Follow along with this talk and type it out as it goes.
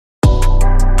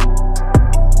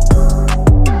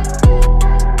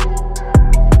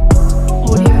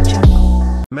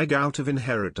Meg out of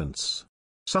inheritance.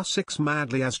 Sussex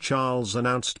madly as Charles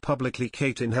announced publicly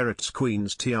Kate inherits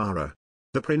Queen's tiara.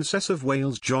 The Princess of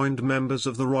Wales joined members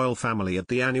of the royal family at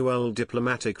the annual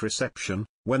diplomatic reception,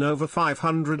 when over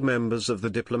 500 members of the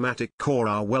diplomatic corps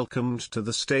are welcomed to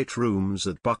the state rooms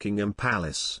at Buckingham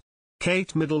Palace.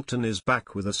 Kate Middleton is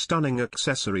back with a stunning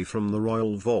accessory from the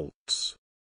royal vaults.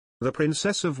 The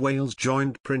Princess of Wales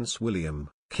joined Prince William,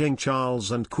 King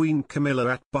Charles and Queen Camilla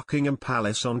at Buckingham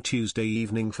Palace on Tuesday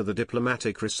evening for the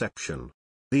diplomatic reception.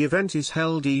 The event is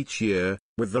held each year,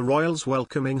 with the royals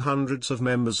welcoming hundreds of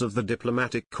members of the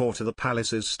diplomatic corps to the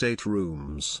palace's state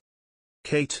rooms.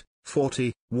 Kate,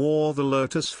 40, wore the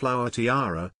lotus flower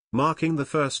tiara, marking the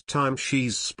first time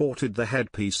she's sported the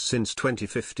headpiece since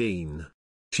 2015.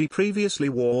 She previously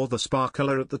wore the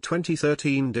sparkler at the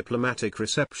 2013 diplomatic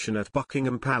reception at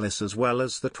Buckingham Palace as well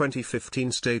as the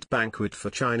 2015 state banquet for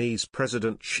Chinese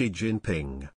President Xi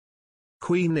Jinping.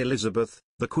 Queen Elizabeth,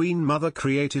 the Queen Mother,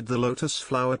 created the lotus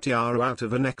flower tiara out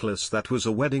of a necklace that was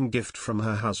a wedding gift from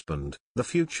her husband, the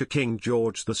future King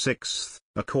George VI,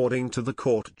 according to the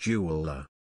court jeweller.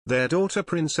 Their daughter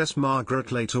Princess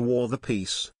Margaret later wore the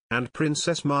piece, and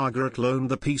Princess Margaret loaned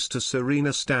the piece to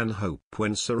Serena Stanhope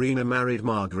when Serena married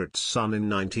Margaret's son in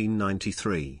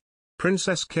 1993.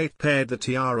 Princess Kate paired the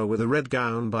tiara with a red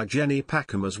gown by Jenny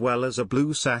Packham as well as a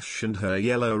blue sash and her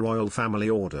yellow royal family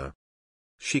order.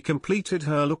 She completed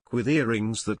her look with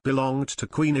earrings that belonged to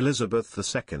Queen Elizabeth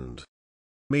II.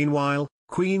 Meanwhile,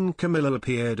 Queen Camilla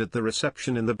appeared at the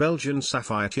reception in the Belgian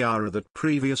sapphire tiara that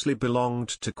previously belonged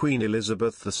to Queen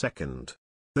Elizabeth II.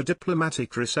 The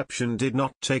diplomatic reception did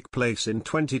not take place in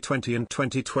 2020 and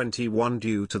 2021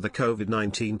 due to the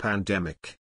COVID-19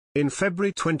 pandemic. In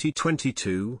February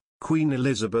 2022, Queen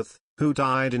Elizabeth, who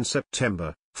died in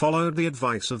September, followed the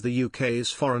advice of the UK's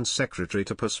Foreign Secretary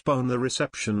to postpone the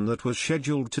reception that was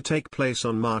scheduled to take place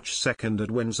on March 2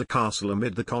 at Windsor Castle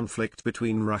amid the conflict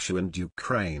between Russia and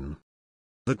Ukraine.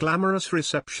 The glamorous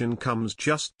reception comes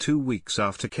just 2 weeks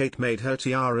after Kate made her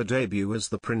tiara debut as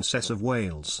the Princess of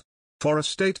Wales. For a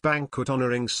state banquet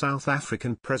honouring South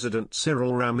African President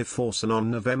Cyril Ramaphosa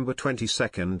on November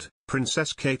 22,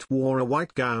 Princess Kate wore a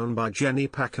white gown by Jenny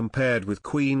Packham paired with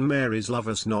Queen Mary's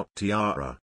lover's knot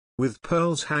tiara. With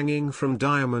pearls hanging from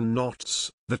diamond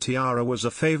knots, the tiara was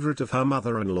a favourite of her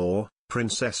mother-in-law,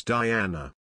 Princess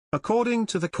Diana. According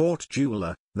to the court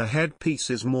jeweller, the headpiece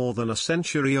is more than a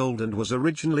century old and was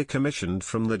originally commissioned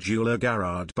from the jeweller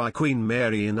Garrard by Queen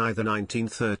Mary in either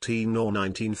 1913 or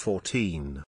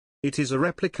 1914. It is a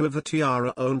replica of a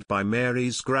tiara owned by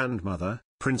Mary's grandmother,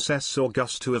 Princess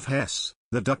Augusta of Hesse,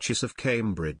 the Duchess of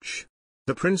Cambridge.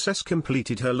 The princess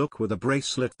completed her look with a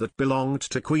bracelet that belonged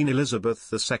to Queen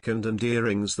Elizabeth II and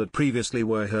earrings that previously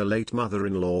were her late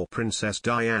mother-in-law Princess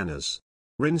Diana's.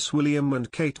 Prince William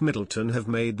and Kate Middleton have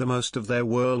made the most of their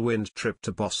whirlwind trip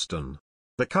to Boston.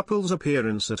 The couple's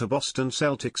appearance at a Boston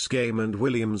Celtics game and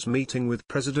William's meeting with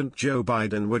President Joe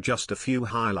Biden were just a few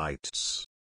highlights.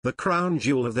 The crown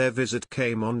jewel of their visit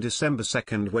came on December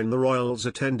 2 when the royals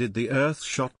attended the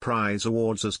Earthshot Prize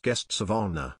Awards as guests of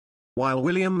honor. While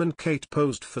William and Kate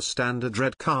posed for standard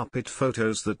red carpet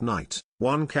photos that night,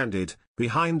 one candid,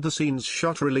 behind-the-scenes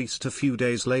shot released a few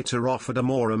days later offered a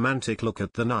more romantic look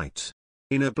at the night.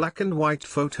 In a black-and-white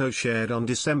photo shared on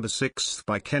December 6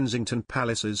 by Kensington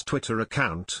Palace's Twitter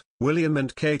account, William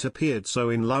and Kate appeared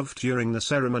so in love during the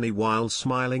ceremony while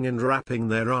smiling and wrapping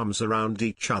their arms around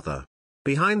each other.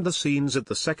 Behind the scenes at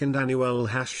the second annual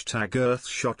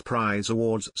 #Earthshot Prize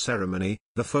Awards ceremony,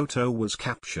 the photo was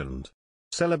captioned,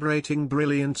 "Celebrating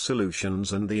brilliant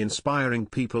solutions and the inspiring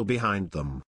people behind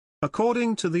them."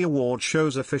 According to the award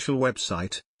show's official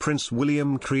website, Prince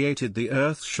William created the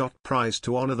Earthshot Prize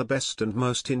to honor the best and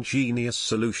most ingenious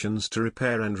solutions to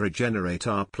repair and regenerate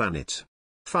our planet.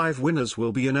 5 winners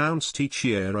will be announced each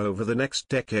year over the next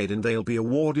decade and they'll be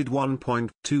awarded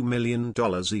 $1.2 million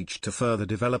each to further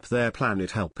develop their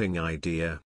planet-helping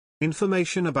idea.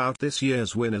 Information about this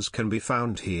year's winners can be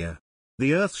found here.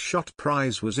 The Earthshot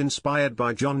Prize was inspired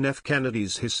by John F.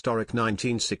 Kennedy's historic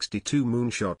 1962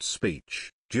 moonshot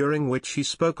speech, during which he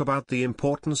spoke about the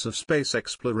importance of space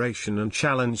exploration and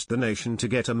challenged the nation to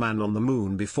get a man on the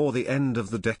moon before the end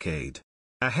of the decade.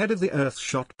 Ahead of the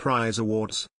Earthshot Prize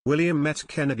Awards, William met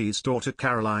Kennedy's daughter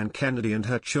Caroline Kennedy and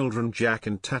her children Jack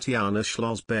and Tatiana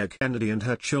Schlossberg Kennedy and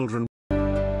her children